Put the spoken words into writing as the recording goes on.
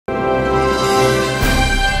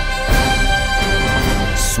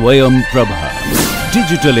Swayam Prabha.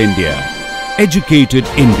 Digital India. Educated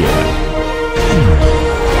India.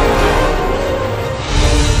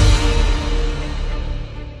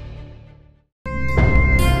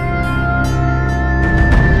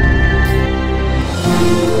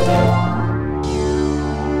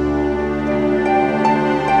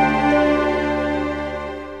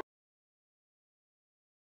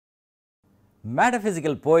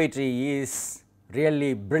 Metaphysical poetry is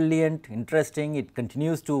really brilliant, interesting. It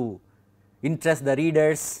continues to interest the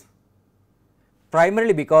readers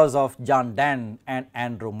primarily because of John Donne and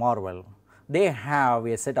Andrew Marvell. They have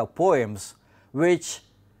a set of poems which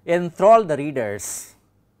enthrall the readers,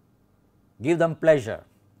 give them pleasure.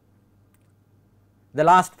 The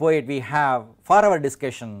last poet we have for our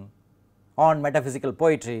discussion on metaphysical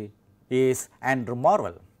poetry is Andrew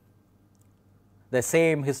Marvell. The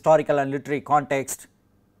same historical and literary context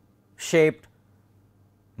shaped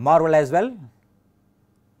Marvell as well,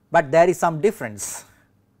 but there is some difference.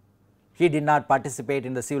 He did not participate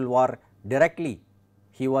in the Civil War directly.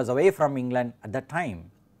 He was away from England at that time.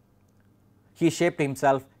 He shaped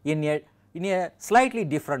himself in a slightly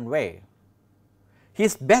different way.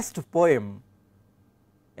 His best poem,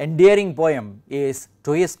 endearing poem, is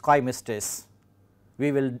To His Coy Mistress.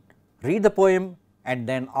 We will read the poem and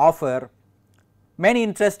then offer many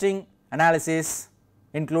interesting analyses,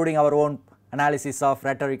 including our own analysis of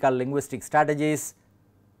rhetorical linguistic strategies,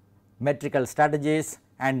 metrical strategies,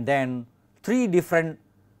 and then 3 different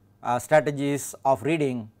strategies of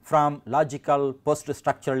reading from logical,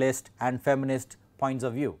 post-structuralist and feminist points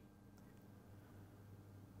of view.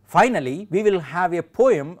 Finally, we will have a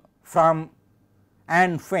poem from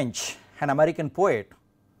Anne Finch, an American poet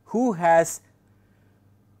who has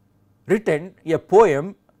written a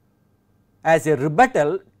poem as a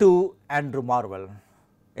rebuttal to Andrew Marvell.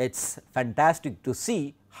 It is fantastic to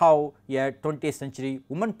see how a 20th century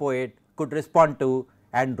woman poet could respond to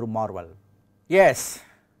Andrew Marvell. Yes,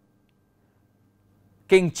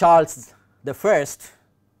 King Charles I,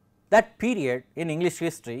 that period in English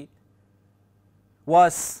history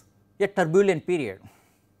was a turbulent period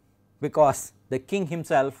because the king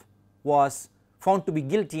himself was found to be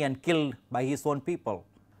guilty and killed by his own people,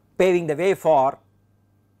 paving the way for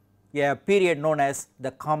a period known as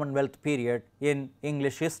the Commonwealth period in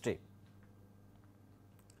English history,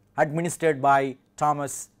 administered by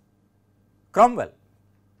Thomas Cromwell.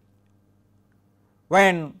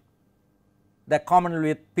 When the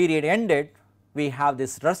Commonwealth period ended, we have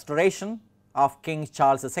this restoration of King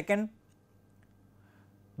Charles II,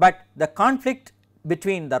 but the conflict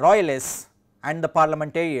between the royalists and the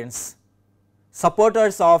parliamentarians,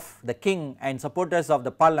 supporters of the king and supporters of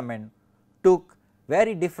the parliament, took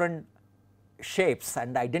very different shapes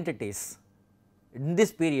and identities. In this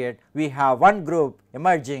period, we have one group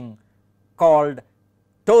emerging called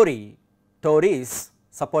Tories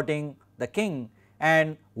supporting the king,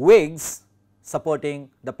 and Whigs supporting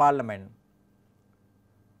the parliament.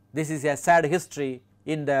 This is a sad history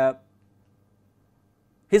in the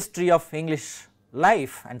history of English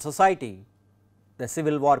life and society, the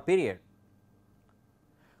Civil War period.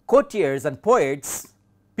 Courtiers and poets,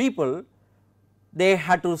 people, they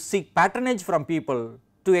had to seek patronage from people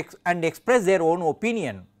to and express their own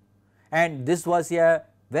opinion, and this was a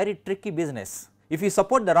very tricky business. If you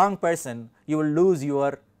support the wrong person, you will lose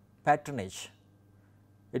your patronage.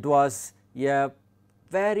 It was a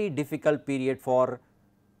very difficult period for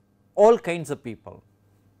all kinds of people.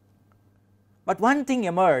 But one thing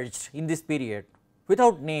emerged in this period,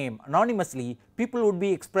 without name, anonymously, people would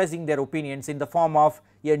be expressing their opinions in the form of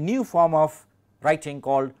a new form of writing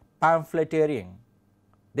called pamphleteering.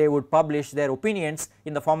 They would publish their opinions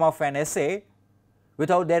in the form of an essay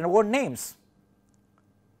without their own names.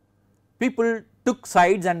 People took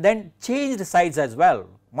sides and then changed sides as well.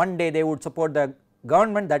 One day they would support the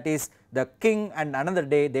government, that is the king, and another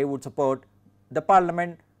day they would support the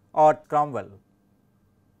parliament or Cromwell.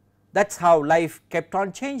 That is how life kept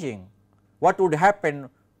on changing. What would happen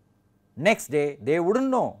next day, they would not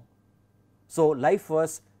know. So, life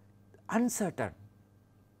was uncertain.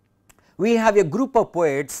 We have a group of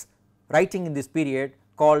poets writing in this period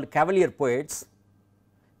called Cavalier poets,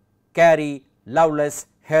 Carey, Lovelace,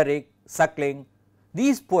 Herrick, Suckling.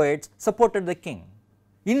 These poets supported the king.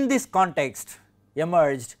 In this context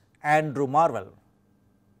emerged Andrew Marvell.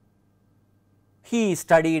 He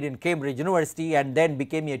studied in Cambridge University and then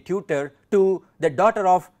became a tutor to the daughter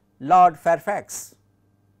of Lord Fairfax.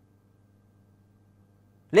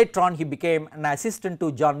 Later on he became an assistant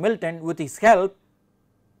to John Milton. With his help,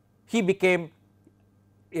 he became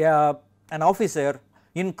an officer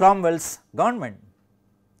in Cromwell's government.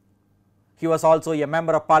 He was also a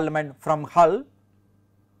member of parliament from Hull,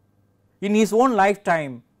 In his own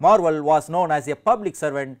lifetime, Marvell was known as a public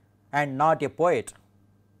servant and not a poet.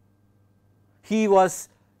 He was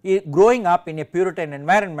growing up in a Puritan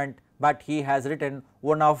environment, but he has written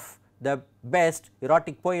one of the best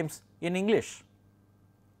erotic poems in English.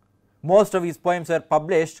 Most of his poems were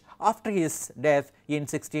published after his death in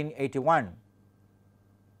 1681.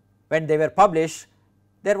 When they were published,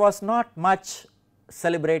 there was not much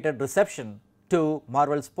celebrated reception to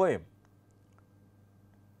Marvell's poem.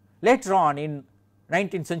 Later on in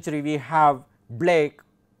 19th century, we have Blake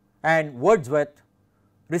and Wordsworth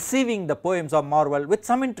receiving the poems of Marvell with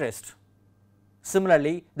some interest.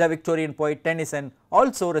 Similarly, the Victorian poet Tennyson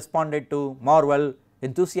also responded to Marvell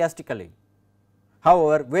enthusiastically.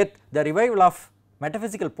 However, with the revival of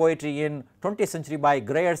metaphysical poetry in 20th century by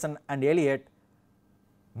Grierson and Eliot,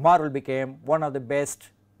 Marvell became one of the best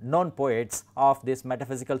known poets of this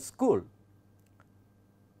metaphysical school.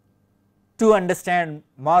 To understand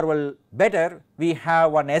Marvell better, we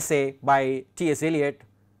have one essay by T.S. Eliot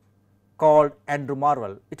called Andrew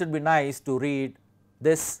Marvell. It would be nice to read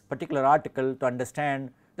this particular article to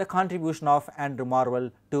understand the contribution of Andrew Marvell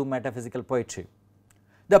to metaphysical poetry.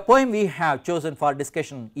 The poem we have chosen for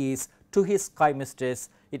discussion is To His Sky Mistress.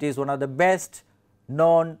 It is one of the best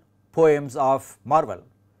known poems of Marvell,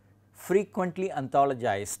 frequently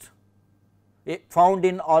anthologized, found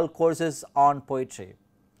in all courses on poetry,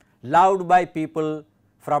 loved by people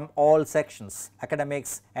from all sections,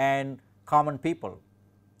 academics and common people.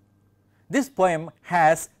 This poem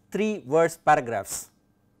has 3 verse paragraphs.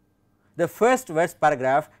 The first verse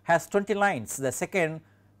paragraph has 20 lines, the second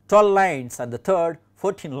 12 lines and the third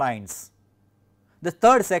 14 lines. The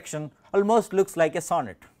third section almost looks like a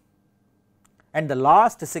sonnet, and the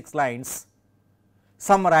last 6 lines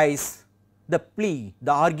summarize the plea,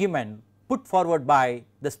 the argument put forward by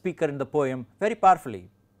the speaker in the poem very powerfully.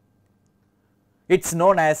 It is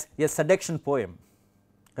known as a seduction poem.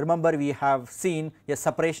 Remember, we have seen a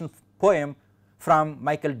separation poem from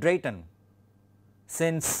Michael Drayton.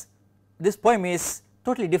 Since this poem is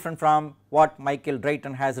totally different from what Michael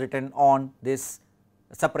Drayton has written on this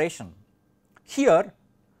separation. Here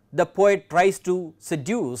the poet tries to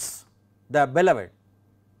seduce the beloved,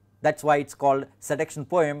 that is why it is called seduction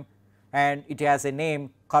poem, and it has a name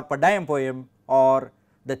Carpe Diem poem, or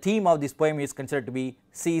the theme of this poem is considered to be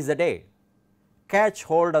seize the day. Catch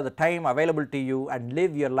hold of the time available to you and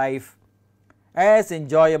live your life as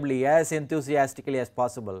enjoyably, as enthusiastically as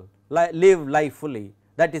possible. Live life fully.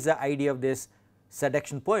 That is the idea of this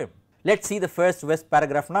seduction poem. Let us see the first verse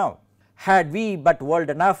paragraph now. Had we but world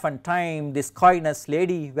enough and time, this coyness,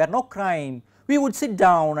 lady, were no crime, we would sit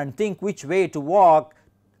down and think which way to walk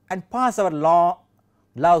and pass our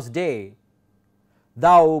love's day.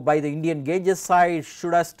 Thou by the Indian Ganges side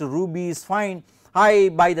shouldst rubies find, I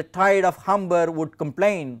by the tide of Humber would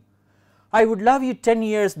complain. I would love you 10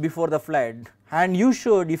 years before the flood, and you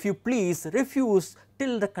should, if you please, refuse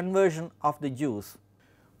till the conversion of the Jews.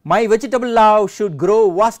 My vegetable love should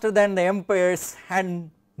grow vaster than the empires,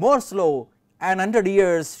 and more slow, and 100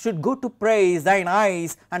 years should go to praise thine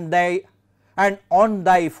eyes and on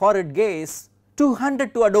thy forehead gaze,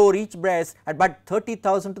 200 to adore each breast, and but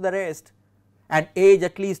 30,000 to the rest, and age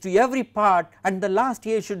at least to every part, and the last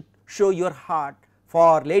year should show your heart.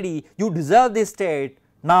 For lady, you deserve this state,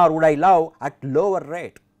 nor would I love at lower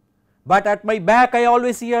rate. But at my back I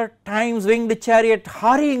always hear time's winged chariot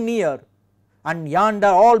hurrying near, and yonder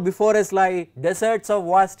all before us lie deserts of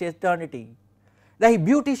vast eternity. Thy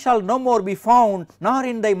beauty shall no more be found, nor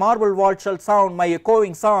in thy marble vault shall sound my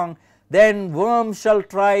echoing song. Then worms shall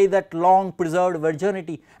try that long preserved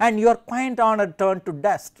virginity, and your quaint honor turn to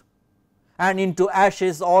dust, and into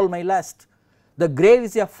ashes all my lust. The grave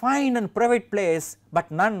is a fine and private place,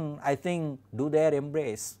 but none, I think, do there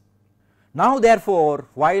embrace. Now therefore,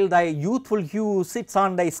 while thy youthful hue sits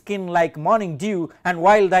on thy skin like morning dew, and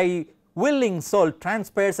while thy willing soul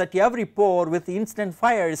transpires at every pore with instant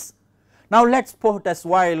fires, now let us sport as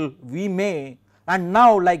while we may, and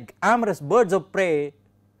now like amorous birds of prey,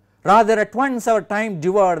 rather at once our time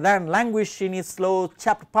devour than languish in his slow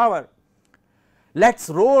chapped power. Let us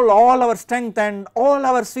roll all our strength and all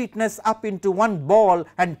our sweetness up into one ball,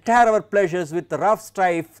 and tear our pleasures with rough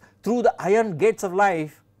strife through the iron gates of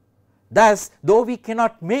life. Thus, though we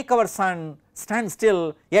cannot make our sun stand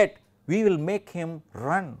still, yet we will make him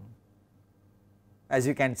run. As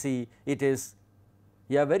you can see, it is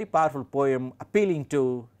a very powerful poem appealing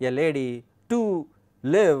to a lady to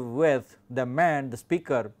live with the man, the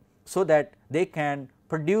speaker, so that they can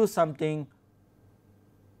produce something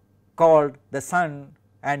called the sun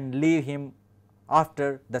and leave him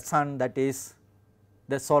after the sun, that is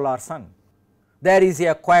the solar sun. There is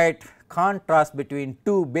a quiet contrast between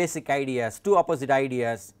two basic ideas, two opposite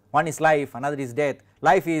ideas. One is life, another is death.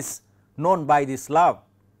 Life is known by this love.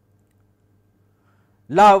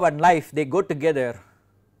 Love and life, they go together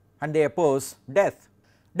and they oppose death.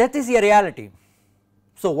 Death is a reality.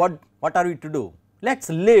 So, what are we to do? Let us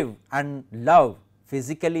live and love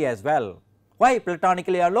physically as well. Why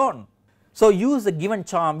platonically alone? So, use the given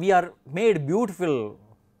charm. We are made beautiful.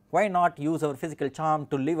 Why not use our physical charm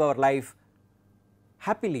to live our life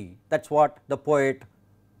happily? That is what the poet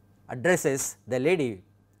addresses the lady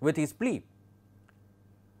with his plea.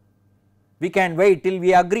 We can wait till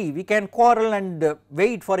we agree, we can quarrel and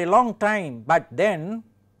wait for a long time, but then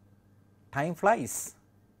time flies,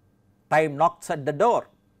 time knocks at the door.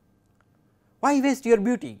 Why waste your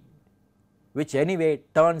beauty, which anyway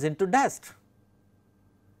turns into dust?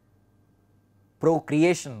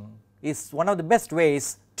 Procreation is one of the best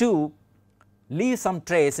ways to leave some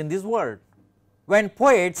trace in this world. When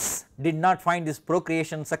poets did not find this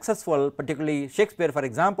procreation successful, particularly Shakespeare for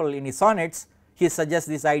example, in his sonnets, he suggests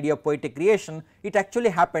this idea of poetic creation. It actually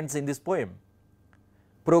happens in this poem.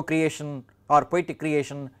 Procreation or poetic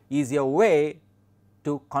creation is a way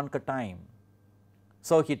to conquer time.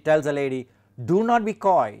 So, he tells a lady, do not be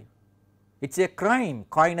coy, it is a crime,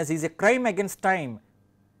 coyness is a crime against time.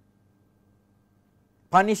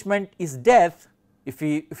 Punishment is death. If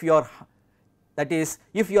you are, that is,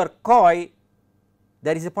 if you are coy,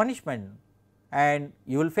 there is a punishment and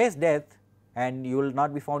you will face death and you will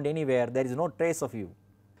not be found anywhere, there is no trace of you.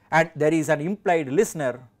 And there is an implied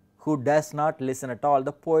listener who does not listen at all.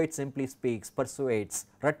 The poet simply speaks, persuades,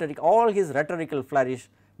 rhetoric, all his rhetorical flourish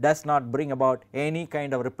does not bring about any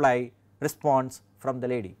kind of response from the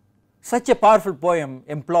lady. Such a powerful poem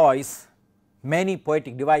employs many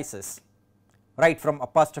poetic devices, right from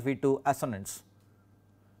apostrophe to assonance.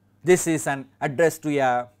 This is an address to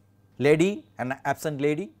a lady, an absent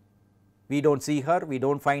lady. We do not see her, we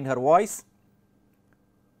do not find her voice.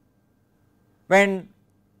 When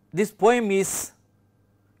this poem is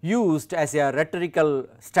used as a rhetorical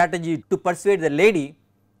strategy to persuade the lady,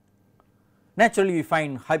 naturally we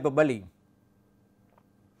find hyperbole.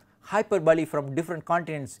 Hyperbole from different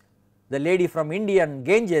continents, the lady from Indian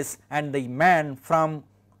Ganges and the man from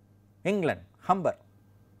England, Humber.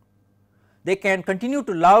 They can continue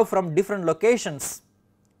to love from different locations,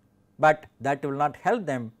 but that will not help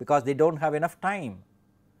them because they do not have enough time.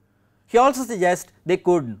 He also suggests they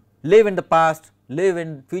could live in the past, live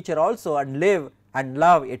in future also, and live and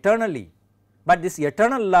love eternally, but this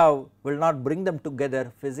eternal love will not bring them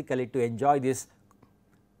together physically to enjoy this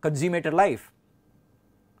consummated life.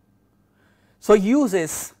 So, he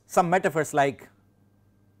uses some metaphors like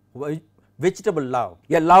vegetable love,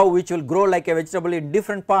 a love which will grow like a vegetable in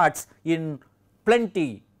different parts, in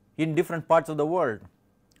plenty in different parts of the world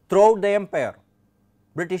throughout the empire,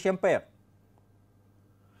 British Empire.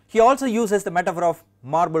 He also uses the metaphor of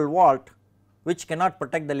marble vault which cannot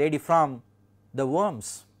protect the lady from the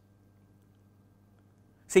worms.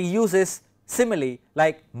 So, he uses simile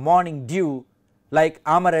like morning dew, like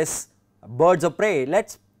amorous birds of prey. Let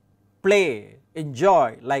us play,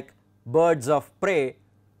 enjoy like birds of prey.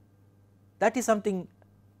 That is something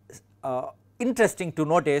interesting to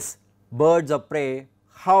notice, birds of prey,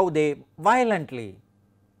 how they violently,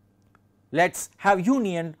 let us have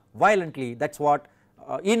union violently, that is what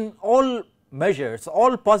in all measures,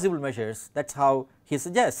 all possible measures, that is how he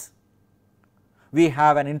suggests. We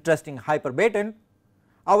have an interesting hyperbaton.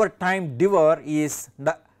 Our time devour is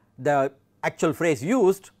the actual phrase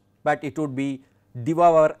used, but it would be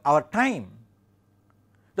devour our time.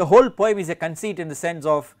 The whole poem is a conceit in the sense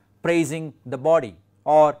of praising the body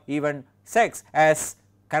or even sex, as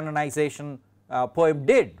canonization poem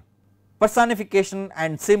did. Personification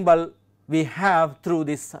and symbol we have through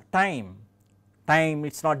this time. Time,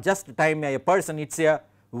 it is not just time a person, it is a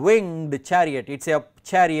winged chariot, it is a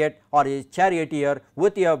chariot or a charioteer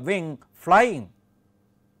with a wing flying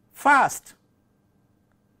fast.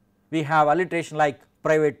 We have alliteration like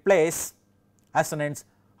private place, assonance,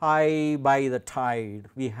 high by the tide.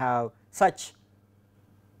 We have such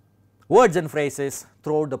words and phrases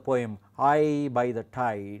throughout the poem, high by the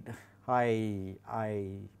tide, high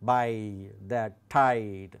by the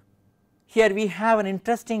tide. Here we have an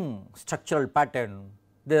interesting structural pattern.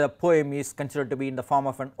 The poem is considered to be in the form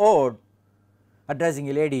of an ode addressing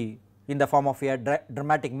a lady, in the form of a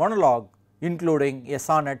dramatic monologue, including a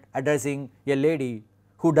sonnet addressing a lady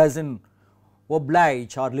who does not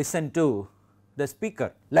oblige or listen to the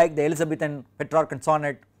speaker. Like the Elizabethan Petrarchan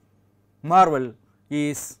sonnet, Marvell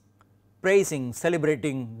is praising,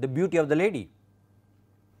 celebrating the beauty of the lady.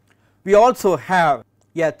 We also have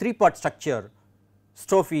a three-part structure,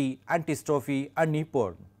 strophe, antistrophe and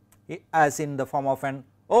epode. as in the form of an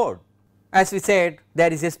ode. As we said,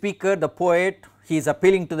 there is a speaker, the poet, he is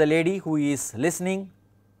appealing to the lady who is listening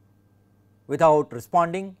without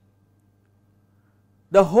responding.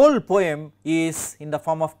 The whole poem is in the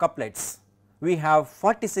form of couplets. We have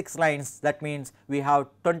 46 lines, that means we have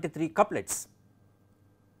 23 couplets.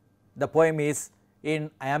 The poem is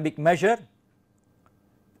in iambic measure,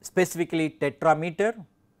 specifically tetrameter.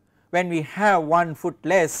 When we have 1 foot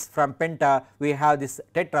less from penta, we have this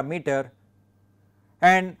tetrameter,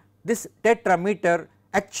 and this tetrameter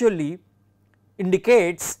actually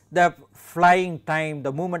indicates the flying time,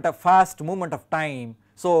 the movement of fast movement of time.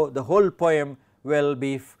 So, the whole poem will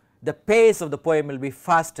be, the pace of the poem will be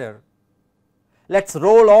faster. Let us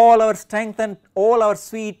roll all our strength and all our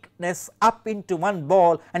sweetness up into one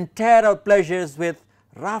ball and tear our pleasures with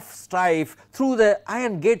rough strife through the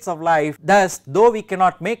iron gates of life. Thus, though we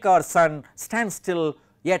cannot make our sun stand still,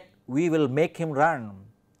 yet we will make him run.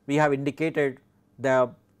 We have indicated the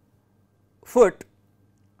foot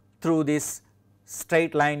through this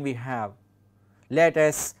straight line we have. Let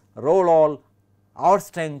us roll all our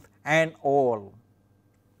strength and all.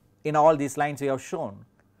 In all these lines we have shown.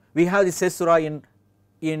 We have the caesura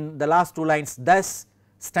in the last 2 lines, thus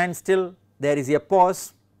stand still, there is a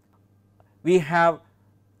pause. We have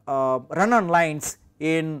run on lines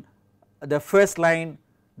in the first line,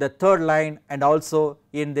 the third line, and also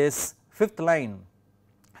in this 5th line.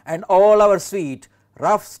 And all our sweet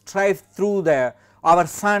rough strife through the our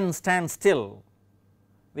sun stand still.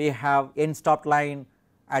 We have end stop line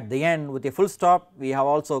at the end with a full stop. We have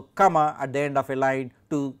also comma at the end of a line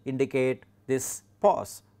to indicate this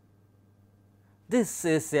pause. This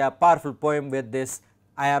is a powerful poem with this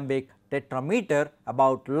iambic tetrameter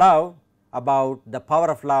about love, about the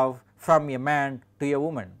power of love from a man to a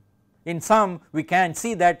woman. In sum, we can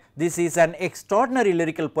see that this is an extraordinary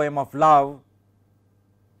lyrical poem of love,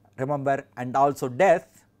 remember, and also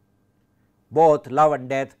death, both love and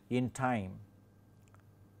death in time.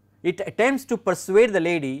 It attempts to persuade the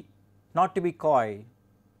lady not to be coy.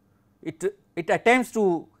 It attempts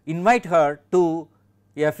to invite her to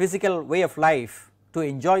a physical way of life, to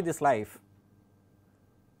enjoy this life.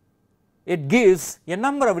 It gives a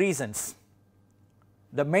number of reasons.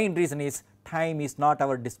 The main reason is time is not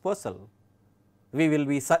our disposal. We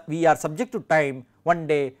are subject to time. One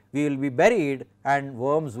day we will be buried and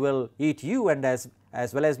worms will eat you and as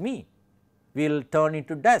well as me. We will turn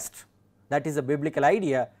into dust. That is a biblical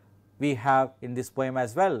idea we have in this poem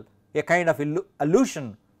as well, a kind of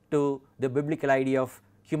allusion to the biblical idea of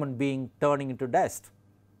human being turning into dust.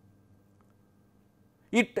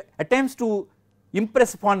 It attempts to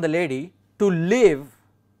impress upon the lady to live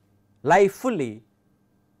life fully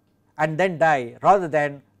and then die, rather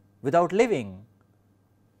than without living,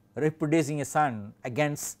 reproducing a son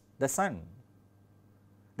against the sun.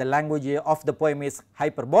 The language of the poem is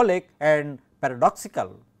hyperbolic and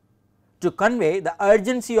paradoxical to convey the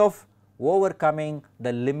urgency of overcoming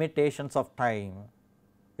the limitations of time.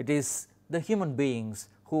 It is the human beings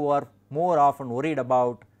who are more often worried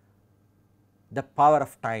about the power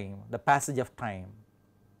of time, the passage of time.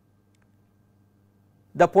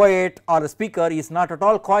 The poet or the speaker is not at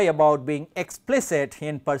all coy about being explicit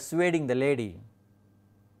in persuading the lady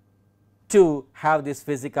to have this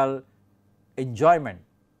physical enjoyment.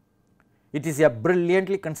 It is a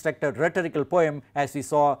brilliantly constructed rhetorical poem, as we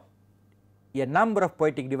saw a number of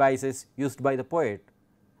poetic devices used by the poet,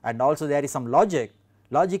 and also there is some logic.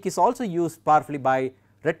 Logic is also used powerfully by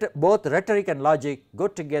both rhetoric and logic go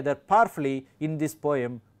together powerfully in this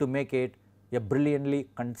poem to make it a brilliantly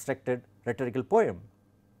constructed rhetorical poem.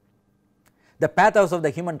 The pathos of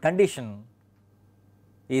the human condition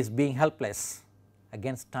is being helpless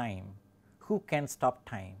against time. Who can stop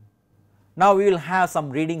time? Now, we will have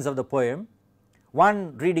some readings of the poem.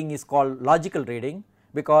 One reading is called logical reading,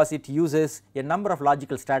 because it uses a number of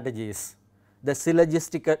logical strategies. The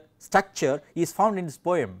syllogistic structure is found in this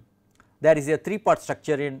poem. There is a 3-part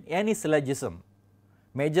structure in any syllogism: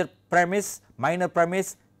 major premise, minor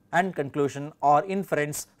premise, and conclusion or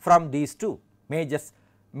inference from these two,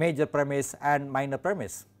 major premise and minor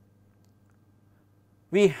premise.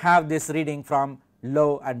 We have this reading from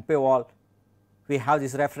Lowe and Pewol. We have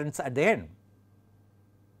this reference at the end.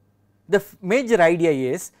 The major idea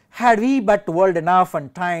is, had we but world enough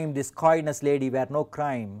and time, this coyness lady were no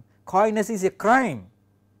crime. Coyness is a crime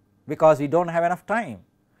because we do not have enough time.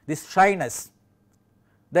 This shyness,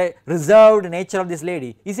 the reserved nature of this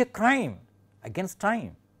lady is a crime against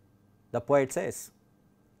time, the poet says.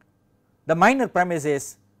 The minor premise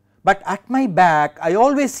is, but at my back I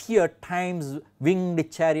always hear time's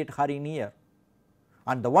winged chariot hurry near.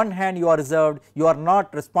 On the one hand you are reserved, you are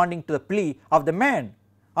not responding to the plea of the man,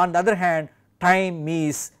 On the other hand, time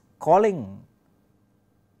is calling.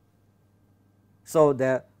 So,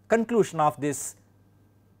 the conclusion of these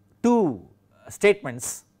two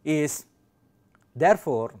statements is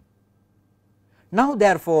therefore, now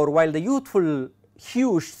therefore, while the youthful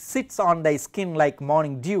hue sits on thy skin like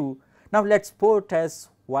morning dew, now let us sport as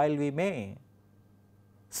while we may.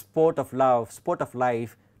 Sport of love, sport of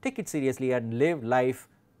life, take it seriously and live life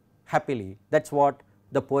happily. That is what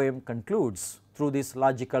the poem concludes through this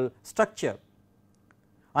logical structure.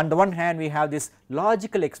 On the one hand, we have this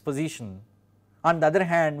logical exposition, on the other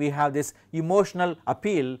hand we have this emotional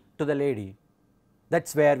appeal to the lady. That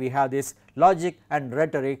is where we have this logic and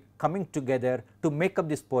rhetoric coming together to make up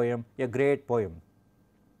this poem a great poem.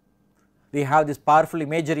 We have this powerful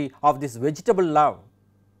imagery of this vegetable love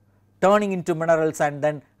turning into minerals and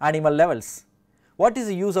then animal levels. What is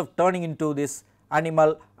the use of turning into this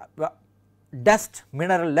animal dust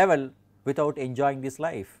mineral level without enjoying this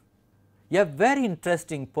life? A very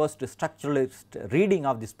interesting post structuralist reading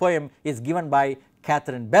of this poem is given by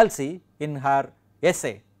Catherine Belsey in her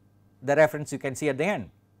essay, the reference you can see at the end.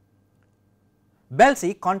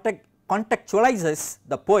 Belsey contextualizes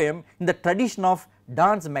the poem in the tradition of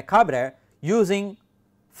Danse Macabre using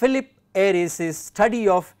Philip Ayres' study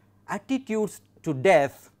of attitudes to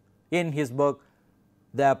death in his book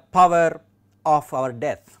The Power of Our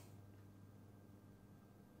Death,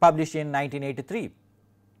 published in 1983.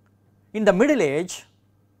 In the Middle Age,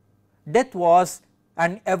 death was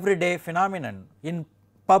an everyday phenomenon. In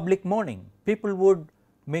public mourning, people would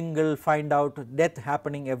mingle, find out death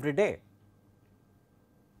happening every day.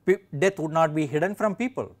 Death would not be hidden from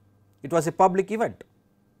people, it was a public event.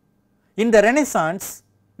 In the Renaissance,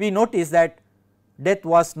 we notice that death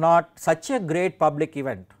was not such a great public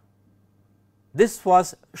event. This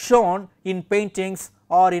was shown in paintings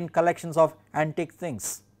or in collections of antique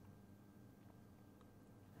things.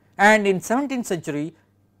 And in 17th century,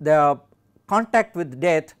 the contact with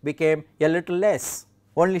death became a little less,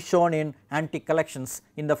 only shown in antique collections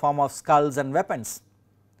in the form of skulls and weapons.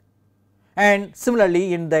 And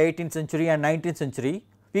similarly, in the 18th century and 19th century,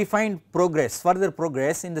 we find progress, further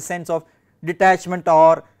progress in the sense of detachment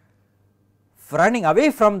or running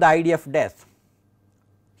away from the idea of death.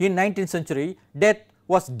 In 19th century, death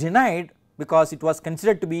was denied because it was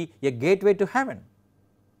considered to be a gateway to heaven,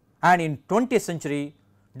 and in 20th century,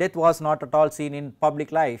 death was not at all seen in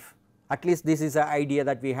public life. At least this is an idea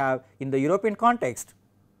that we have in the European context.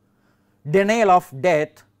 Denial of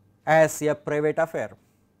death as a private affair.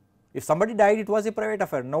 If somebody died, it was a private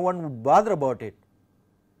affair, no one would bother about it.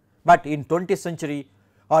 But in 20th century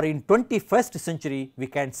or in 21st century, we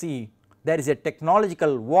can see there is a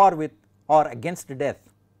technological war with or against death.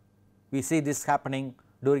 We see this happening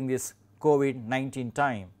during this COVID-19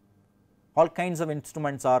 time. All kinds of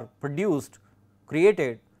instruments are produced,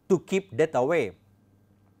 created to keep death away.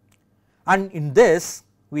 And in this,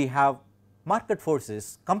 we have market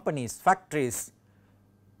forces, companies, factories,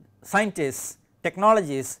 scientists,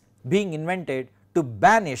 technologies being invented to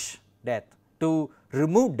banish death, to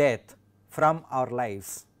remove death from our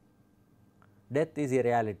lives. Death is a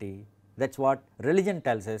reality, that is what religion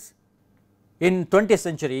tells us. In 20th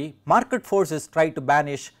century, market forces try to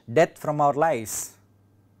banish death from our lives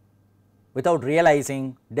without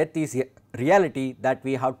realizing death is a reality that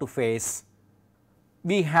we have to face.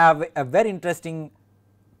 We have a very interesting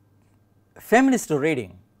feminist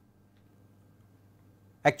reading.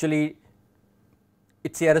 Actually,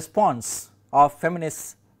 it is a response of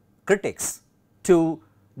feminist critics to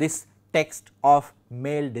this text of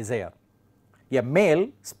male desire. A male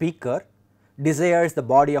speaker desires the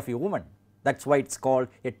body of a woman, that is why it is called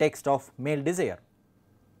a text of male desire.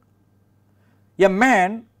 A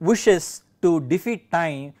man wishes to defeat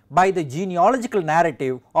time by the genealogical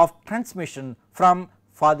narrative of transmission from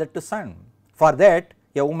father to son. For that,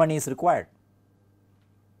 a woman is required.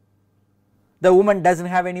 The woman does not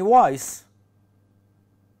have any voice,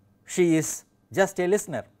 she is just a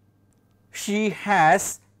listener. She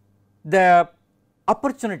has the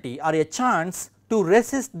opportunity or a chance to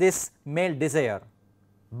resist this male desire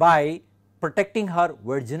by protecting her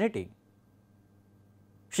virginity.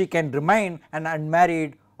 She can remain an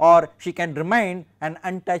unmarried or she can remain an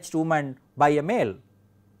untouched woman by a male.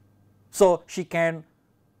 So, she can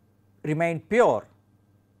remain pure.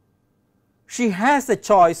 She has the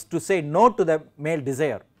choice to say no to the male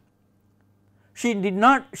desire. She need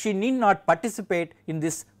not participate in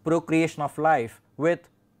this procreation of life with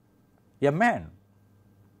a man.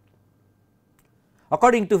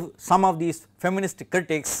 According to some of these feminist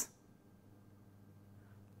critics,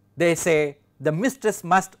 they say the mistress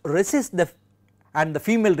must resist and the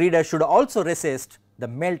female reader should also resist the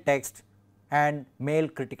male text and male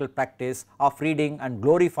critical practice of reading and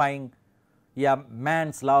glorifying a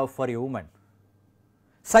man's love for a woman.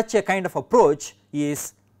 Such a kind of approach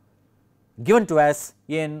is given to us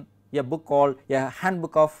in a book called A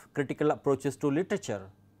Handbook of Critical Approaches to Literature.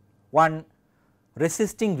 One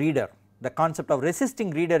resisting reader, the concept of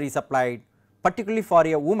resisting reader is applied particularly for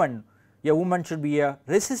a woman. A woman should be a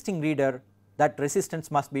resisting reader, that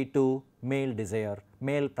resistance must be to male desire,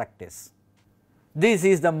 male practice. This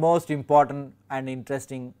is the most important and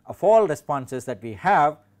interesting of all responses that we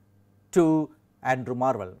have to Andrew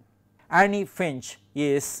Marvell. Annie Finch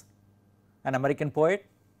is an American poet.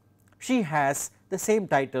 She has the same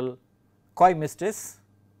title, Coy Mistress,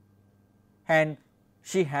 and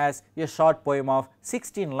she has a short poem of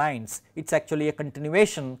 16 lines. It is actually a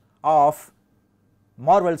continuation of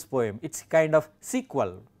Marvell's poem, it is kind of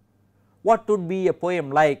sequel. What would be a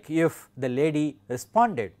poem like if the lady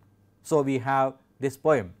responded? So, we have this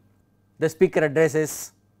poem. The speaker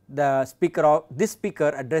addresses the speaker of this speaker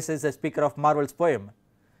addresses the speaker of Marvell's poem.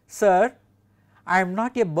 Sir, I am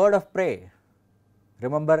not a bird of prey.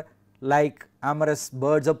 Remember, like amorous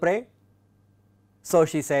birds of prey? So,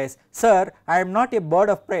 she says, sir, I am not a bird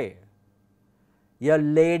of prey. Your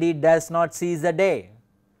lady does not seize the day.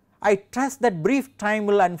 I trust that brief time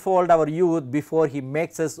will unfold our youth before he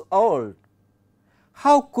makes us old.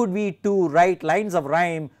 How could we two write lines of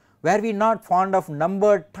rhyme were we not fond of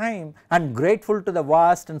numbered time and grateful to the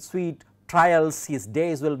vast and sweet trials his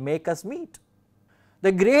days will make us meet?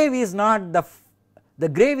 The grave is not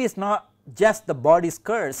just the body's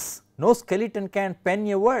curse, no skeleton can pen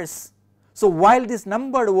a verse. So, while this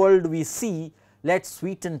numbered world we see, let us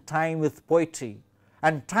sweeten time with poetry,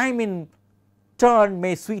 and time in turn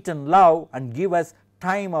may sweeten love and give us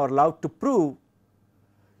time our love to prove.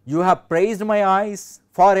 You have praised my eyes,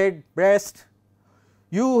 forehead, breast,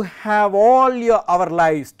 you have all our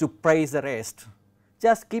lives to praise the rest.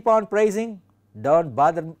 Just keep on praising, do not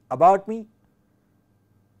bother about me.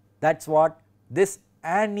 That is what this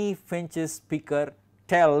Annie Finch's speaker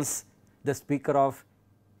tells the speaker of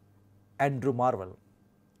Andrew Marvell.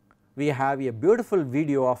 We have a beautiful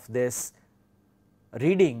video of this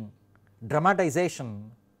reading,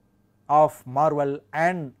 dramatization of Marvell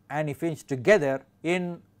and Annie Finch together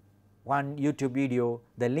in one YouTube video.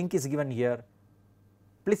 The link is given here.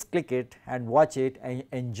 Please click it and watch it and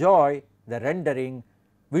enjoy the rendering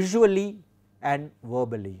visually and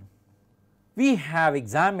verbally. We have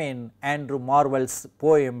examined Andrew Marvell's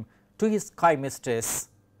poem To His Coy Mistress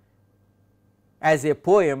as a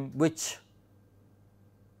poem which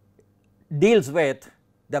deals with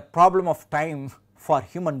the problem of time for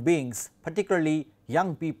human beings, particularly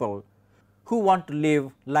young people who want to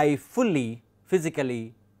live life fully,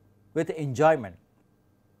 physically, with enjoyment.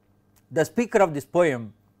 The speaker of this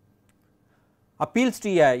poem appeals to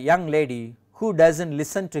a young lady who does not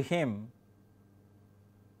listen to him.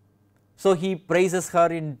 So, he praises her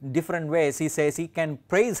in different ways. He says he can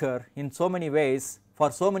praise her in so many ways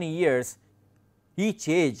for so many years. Each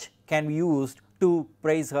age can be used to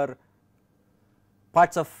praise her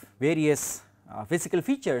parts of various physical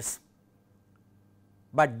features,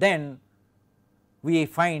 but then we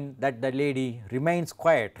find that the lady remains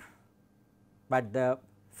quiet. But the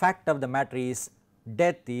fact of the matter is,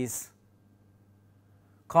 death is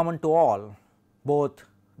common to all, both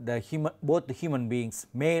the human beings,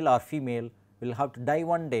 male or female, will have to die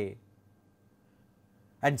one day,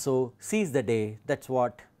 and so seize the day. That is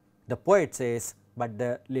what the poet says, but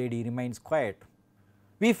the lady remains quiet.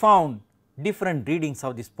 We found different readings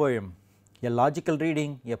of this poem, a logical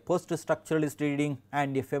reading, a post-structuralist reading,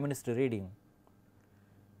 and a feminist reading.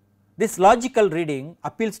 This logical reading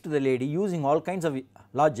appeals to the lady using all kinds of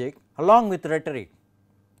logic along with rhetoric,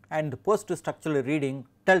 and the post-structural reading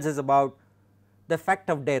tells us about the fact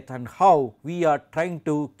of death and how we are trying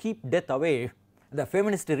to keep death away. The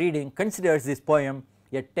feminist reading considers this poem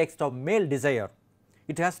a text of male desire.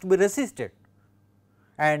 It has to be resisted,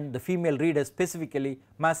 and the female reader specifically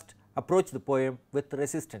must approach the poem with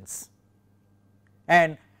resistance.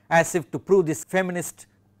 And as if to prove this feminist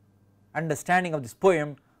understanding of this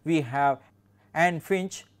poem, we have Anne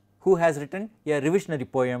Finch, who has written a revisionary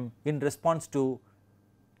poem in response to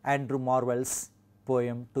Andrew Marvell's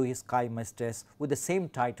poem To His Coy Mistress with the same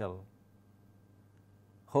title.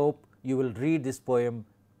 Hope you will read this poem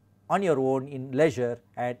on your own in leisure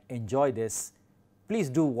and enjoy this. Please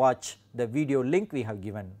do watch the video link we have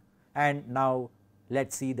given, and now let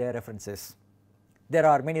us see the references. There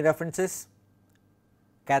are many references.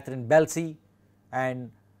 Catherine Belsey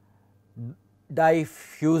and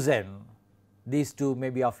Diffusion, these two may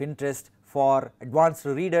be of interest for advanced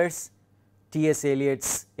readers. T.S.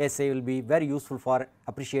 Eliot's essay will be very useful for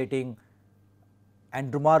appreciating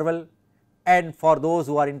Andrew Marvell, and for those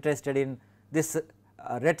who are interested in this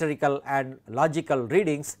rhetorical and logical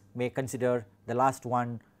readings may consider the last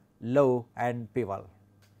one, Lowe and Peeble.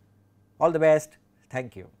 All the best,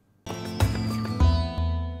 thank you.